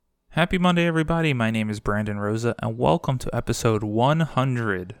Happy Monday, everybody. My name is Brandon Rosa, and welcome to episode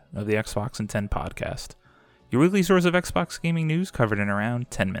 100 of the Xbox in 10 podcast, your weekly source of Xbox gaming news covered in around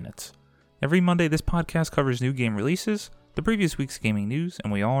 10 minutes. Every Monday, this podcast covers new game releases, the previous week's gaming news,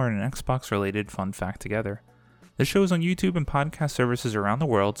 and we all learn an Xbox-related fun fact together. The show is on YouTube and podcast services around the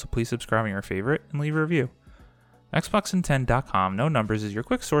world, so please subscribe on your favorite and leave a review. Xboxin10.com, no numbers, is your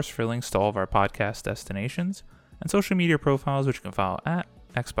quick source for links to all of our podcast destinations and social media profiles, which you can follow at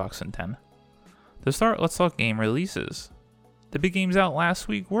Xboxin10. To start, let's talk game releases. The big games out last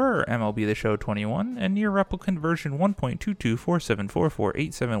week were MLB The Show 21 and Nier Replicant version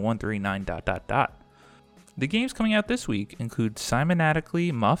 1.2247448713.9. The games coming out this week include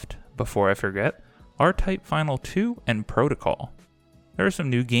Cybernetically Muffed, Before I Forget, R-Type Final 2, and Protocol. There are some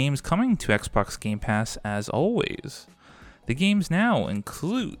new games coming to Xbox Game Pass as always. The games now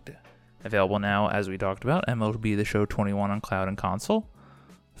include, available now as we talked about, MLB The Show 21 on cloud and console,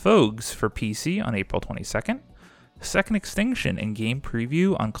 Fogues for PC on April 22nd, Second Extinction in-game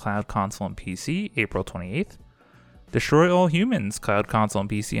preview on cloud, console, and PC April 28th, Destroy All Humans cloud, console, and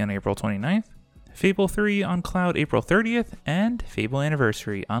PC on April 29th, Fable 3 on cloud April 30th, and Fable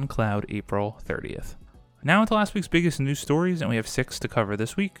Anniversary on cloud April 30th. Now into last week's biggest news stories, and we have 6 to cover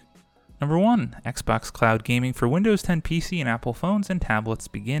this week. Number 1, Xbox Cloud Gaming for Windows 10 PC and Apple phones and tablets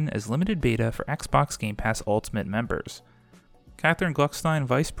begin as limited beta for Xbox Game Pass Ultimate members. Catherine Gluckstein,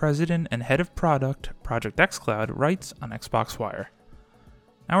 Vice President and Head of Product, Project xCloud, writes on Xbox Wire.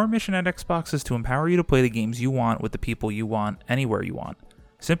 Our mission at Xbox is to empower you to play the games you want with the people you want, anywhere you want.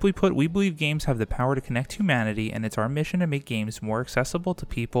 Simply put, we believe games have the power to connect humanity, and it's our mission to make games more accessible to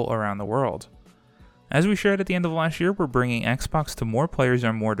people around the world. As we shared at the end of last year, we're bringing Xbox to more players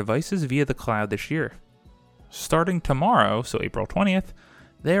on more devices via the cloud this year. Starting tomorrow, so April 20th,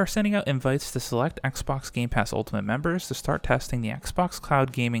 they are sending out invites to select Xbox Game Pass Ultimate members to start testing the Xbox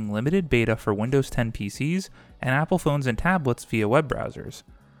Cloud Gaming Limited Beta for Windows 10 PCs and Apple phones and tablets via web browsers.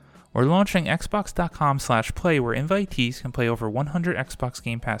 We're launching Xbox.com/play, where invitees can play over 100 Xbox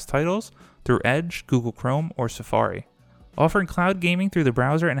Game Pass titles through Edge, Google Chrome, or Safari. Offering cloud gaming through the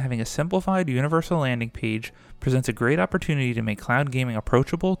browser and having a simplified universal landing page presents a great opportunity to make cloud gaming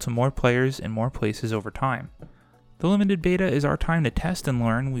approachable to more players in more places over time. The limited beta is our time to test and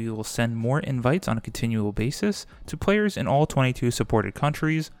learn. We will send more invites on a continual basis to players in all 22 supported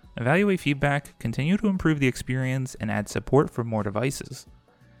countries, evaluate feedback, continue to improve the experience, and add support for more devices.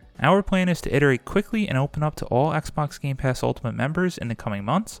 Our plan is to iterate quickly and open up to all Xbox Game Pass Ultimate members in the coming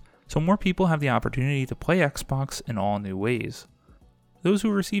months, so more people have the opportunity to play Xbox in all new ways. Those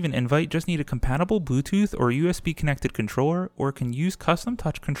who receive an invite just need a compatible Bluetooth or USB connected controller, or can use custom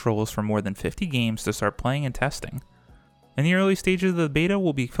touch controls for more than 50 games to start playing and testing. In the early stages of the beta,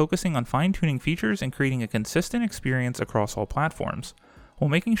 we'll be focusing on fine-tuning features and creating a consistent experience across all platforms, while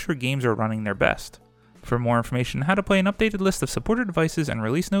making sure games are running their best. For more information on how to play an updated list of supported devices and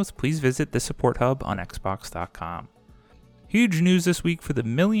release notes, please visit the support hub on Xbox.com. Huge news this week for the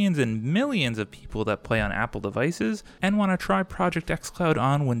millions and millions of people that play on Apple devices and want to try Project xCloud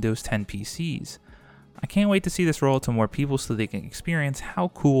on Windows 10 PCs. I can't wait to see this roll out to more people so they can experience how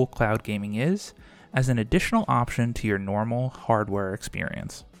cool cloud gaming is as an additional option to your normal hardware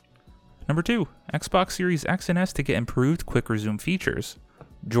experience. Number 2, Xbox Series X and S to get improved quick resume features.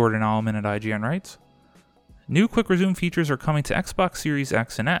 Jordan Allman at IGN writes, new quick resume features are coming to Xbox Series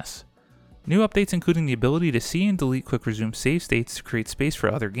X and S. New updates including the ability to see and delete quick resume save states to create space for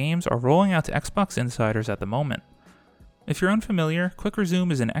other games are rolling out to Xbox insiders at the moment. If you're unfamiliar, quick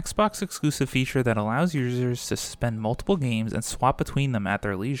resume is an Xbox exclusive feature that allows users to suspend multiple games and swap between them at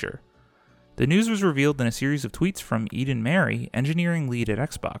their leisure. The news was revealed in a series of tweets from Eden Mary, engineering lead at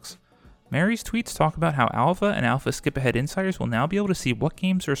Xbox. Mary's tweets talk about how Alpha and Alpha Skip Ahead insiders will now be able to see what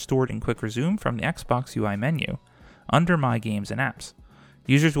games are stored in quick resume from the Xbox UI menu, under My Games and Apps.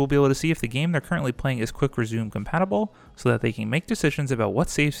 Users will be able to see if the game they're currently playing is quick resume compatible, so that they can make decisions about what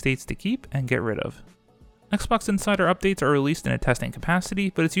save states to keep and get rid of. Xbox Insider updates are released in a testing capacity,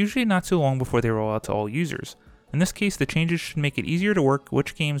 but it's usually not too long before they roll out to all users. In this case, the changes should make it easier to work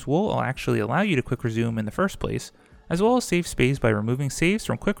which games will actually allow you to quick resume in the first place, as well as save space by removing saves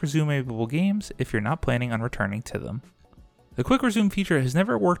from quick resumeable games if you're not planning on returning to them. The quick resume feature has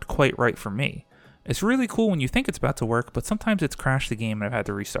never worked quite right for me. It's really cool when you think it's about to work, but sometimes it's crashed the game and I've had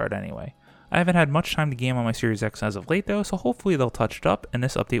to restart anyway. I haven't had much time to game on my Series X as of late though, so hopefully they'll touch it up, and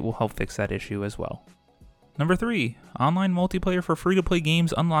this update will help fix that issue as well. Number 3, online multiplayer for free-to-play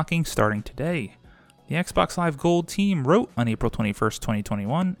games unlocking starting today. The Xbox Live Gold team wrote on April 21st,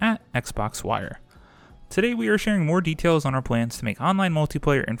 2021 at Xbox Wire. Today we are sharing more details on our plans to make online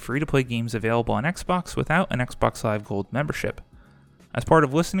multiplayer and free-to-play games available on Xbox without an Xbox Live Gold membership. As part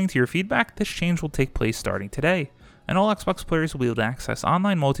of listening to your feedback, this change will take place starting today, and all Xbox players will be able to access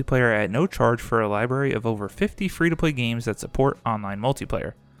online multiplayer at no charge for a library of over 50 free-to-play games that support online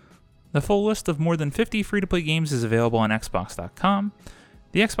multiplayer. The full list of more than 50 free-to-play games is available on Xbox.com.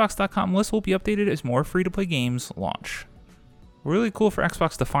 The Xbox.com list will be updated as more free-to-play games launch. Really cool for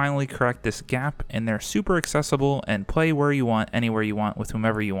Xbox to finally correct this gap in their super accessible and play where you want, anywhere you want, with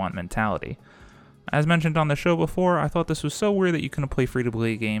whomever you want mentality. As mentioned on the show before, I thought this was so weird that you couldn't play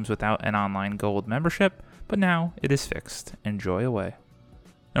free-to-play games without an online gold membership, but now it is fixed. Enjoy away.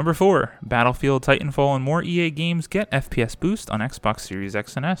 Number 4, Battlefield, Titanfall, and more EA games get FPS boost on Xbox Series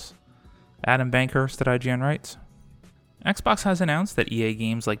X and S. Adam Bankhurst at IGN writes, Xbox has announced that EA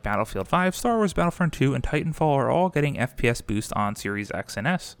games like Battlefield 5, Star Wars Battlefront 2, and Titanfall are all getting FPS boost on Series X and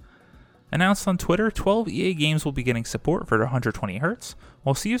S. Announced on Twitter, 12 EA games will be getting support for 120Hz,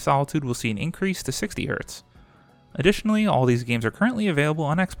 while Sea of Solitude will see an increase to 60Hz. Additionally, all these games are currently available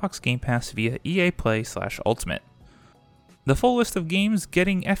on Xbox Game Pass via EA Play/Ultimate. The full list of games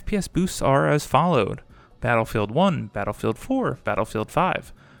getting FPS boosts are as followed: Battlefield 1, Battlefield 4, Battlefield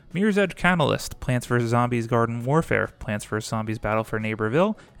 5, Mirror's Edge Catalyst, Plants vs. Zombies Garden Warfare, Plants vs. Zombies Battle for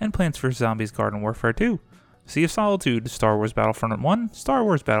Neighborville, and Plants vs. Zombies Garden Warfare 2, Sea of Solitude, Star Wars Battlefront 1, Star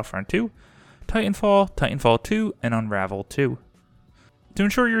Wars Battlefront 2, Titanfall, Titanfall 2, and Unravel 2. To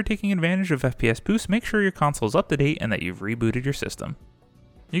ensure you're taking advantage of FPS boost, make sure your console is up to date and that you've rebooted your system.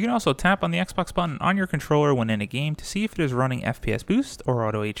 You can also tap on the Xbox button on your controller when in a game to see if it is running FPS boost or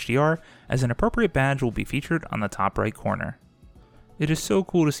Auto HDR, as an appropriate badge will be featured on the top right corner. It is so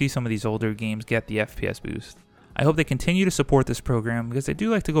cool to see some of these older games get the FPS boost. I hope they continue to support this program because I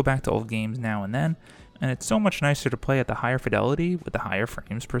do like to go back to old games now and then, and it's so much nicer to play at the higher fidelity with the higher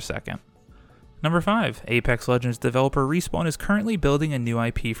frames per second. Number 5, Apex Legends developer Respawn is currently building a new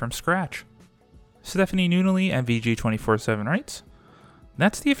IP from scratch. Stephanie Nunnally at VG247 writes,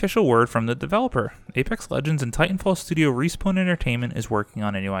 That's the official word from the developer. Apex Legends and Titanfall studio Respawn Entertainment is working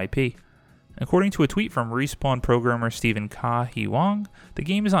on a new IP. According to a tweet from Respawn programmer Stephen Ka-Hee Wong, the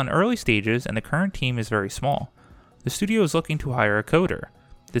game is on early stages and the current team is very small. The studio is looking to hire a coder.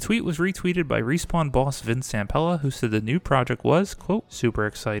 The tweet was retweeted by Respawn boss Vince Zampella, who said the new project was, quote, super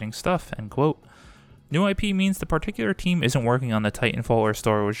exciting stuff, end quote. New IP means the particular team isn't working on the Titanfall or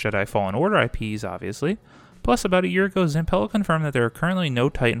Star Wars Jedi Fallen Order IPs, obviously. Plus, about a year ago, Zampella confirmed that there are currently no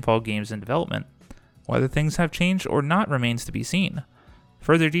Titanfall games in development. Whether things have changed or not remains to be seen.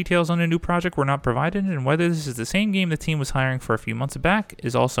 Further details on a new project were not provided, and whether this is the same game the team was hiring for a few months back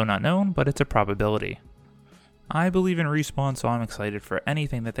is also not known, but it's a probability. I believe in Respawn, so I'm excited for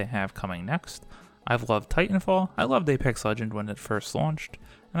anything that they have coming next. I've loved Titanfall, I loved Apex Legends when it first launched,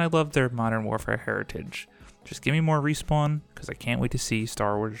 and I loved their Modern Warfare heritage. Just give me more Respawn, because I can't wait to see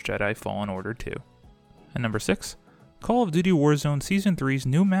Star Wars Jedi Fallen Order 2. And number 6, Call of Duty Warzone Season 3's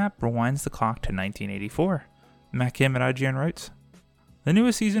new map rewinds the clock to 1984. Matt Kim at IGN writes, The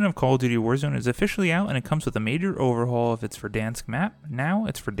newest season of Call of Duty Warzone is officially out and it comes with a major overhaul of its Verdansk map. Now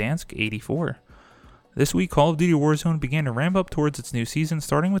it's Verdansk 84. This week, Call of Duty Warzone began to ramp up towards its new season,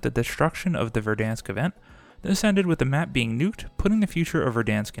 starting with the destruction of the Verdansk event. This ended with the map being nuked, putting the future of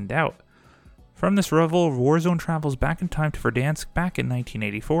Verdansk in doubt. From this revel, Warzone travels back in time to Verdansk back in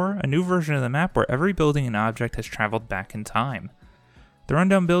 1984, a new version of the map where every building and object has traveled back in time. The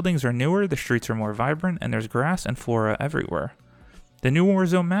rundown buildings are newer, the streets are more vibrant, and there's grass and flora everywhere. The new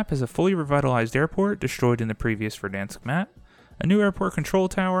Warzone map has a fully revitalized airport, destroyed in the previous Verdansk map, a new airport control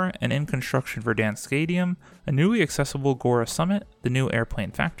tower, an in-construction Verdansk stadium, a newly accessible Gora summit, the new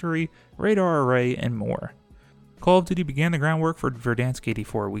airplane factory, radar array, and more. Call of Duty began the groundwork for Verdansk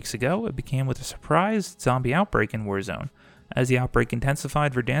 84 weeks ago. It began with a surprise zombie outbreak in Warzone. As the outbreak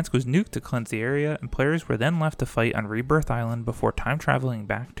intensified, Verdansk was nuked to cleanse the area, and players were then left to fight on Rebirth Island before time-traveling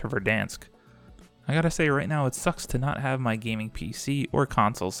back to Verdansk. I gotta say right now, it sucks to not have my gaming PC or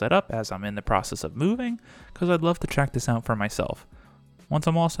console set up as I'm in the process of moving, because I'd love to check this out for myself. Once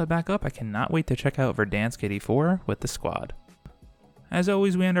I'm all set back up, I cannot wait to check out Verdansk 84 with the squad. As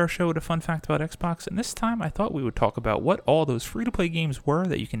always, we end our show with a fun fact about Xbox, and this time I thought we would talk about what all those free-to-play games were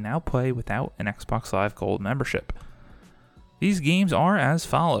that you can now play without an Xbox Live Gold membership. These games are as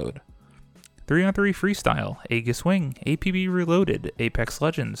followed: 3-on-3 Freestyle, Aegis Wing, APB Reloaded, Apex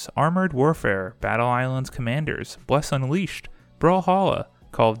Legends, Armored Warfare, Battle Islands Commanders, Bless Unleashed, Brawlhalla,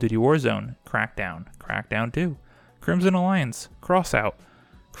 Call of Duty Warzone, Crackdown, Crackdown 2, Crimson Alliance, Crossout,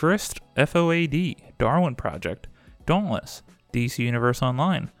 Crist FOAD, Darwin Project, Dauntless, DC Universe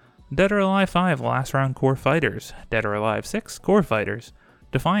Online, Dead or Alive 5 Last Round Core Fighters, Dead or Alive 6 Core Fighters,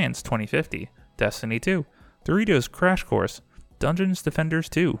 Defiance 2050, Destiny 2, Doritos Crash Course, Dungeons Defenders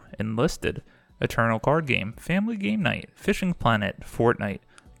 2, Enlisted, Eternal Card Game, Family Game Night, Fishing Planet, Fortnite,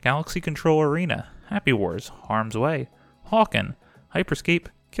 Galaxy Control Arena, Happy Wars, Harm's Way, Hawken, Hyperscape,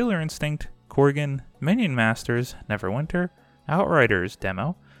 Killer Instinct, Corgan, Minion Masters, Neverwinter, Outriders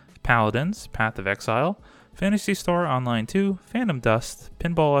Demo, Paladins, Path of Exile, Phantasy Star Online 2, Phantom Dust,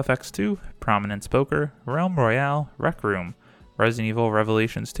 Pinball FX 2, Prominence Poker, Realm Royale, Rec Room, Resident Evil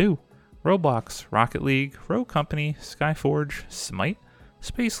Revelations 2, Roblox, Rocket League, Rogue Company, Skyforge, Smite,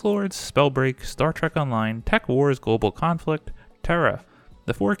 Space Lords, Spellbreak, Star Trek Online, Tech Wars Global Conflict, Terra,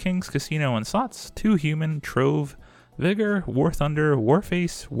 The Four Kings Casino and Slots, Two Human, Trove, Vigor, War Thunder,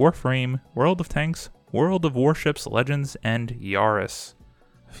 Warface, Warframe, World of Tanks, World of Warships Legends, and Yaris.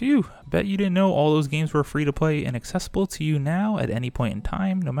 Phew, bet you didn't know all those games were free to play and accessible to you now at any point in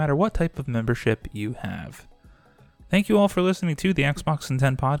time, no matter what type of membership you have. Thank you all for listening to the Xbox in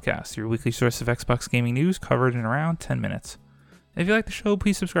 10 podcast, your weekly source of Xbox gaming news covered in around 10 minutes. If you like the show,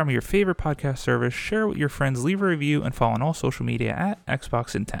 please subscribe to your favorite podcast service, share it with your friends, leave a review, and follow on all social media at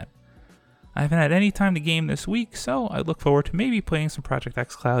Xbox in 10. I haven't had any time to game this week, so I look forward to maybe playing some Project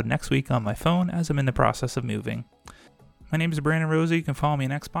X Cloud next week on my phone as I'm in the process of moving. My name is Brandon Rosa. You can follow me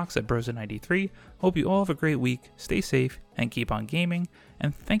on Xbox at Brosa93. Hope you all have a great week, stay safe, and keep on gaming.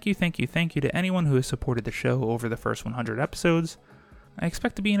 And thank you to anyone who has supported the show over the first 100 episodes. I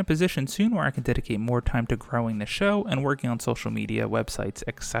expect to be in a position soon where I can dedicate more time to growing the show and working on social media, websites,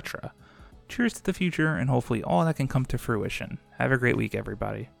 etc. Cheers to the future, and hopefully all that can come to fruition. Have a great week,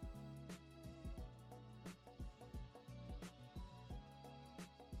 everybody.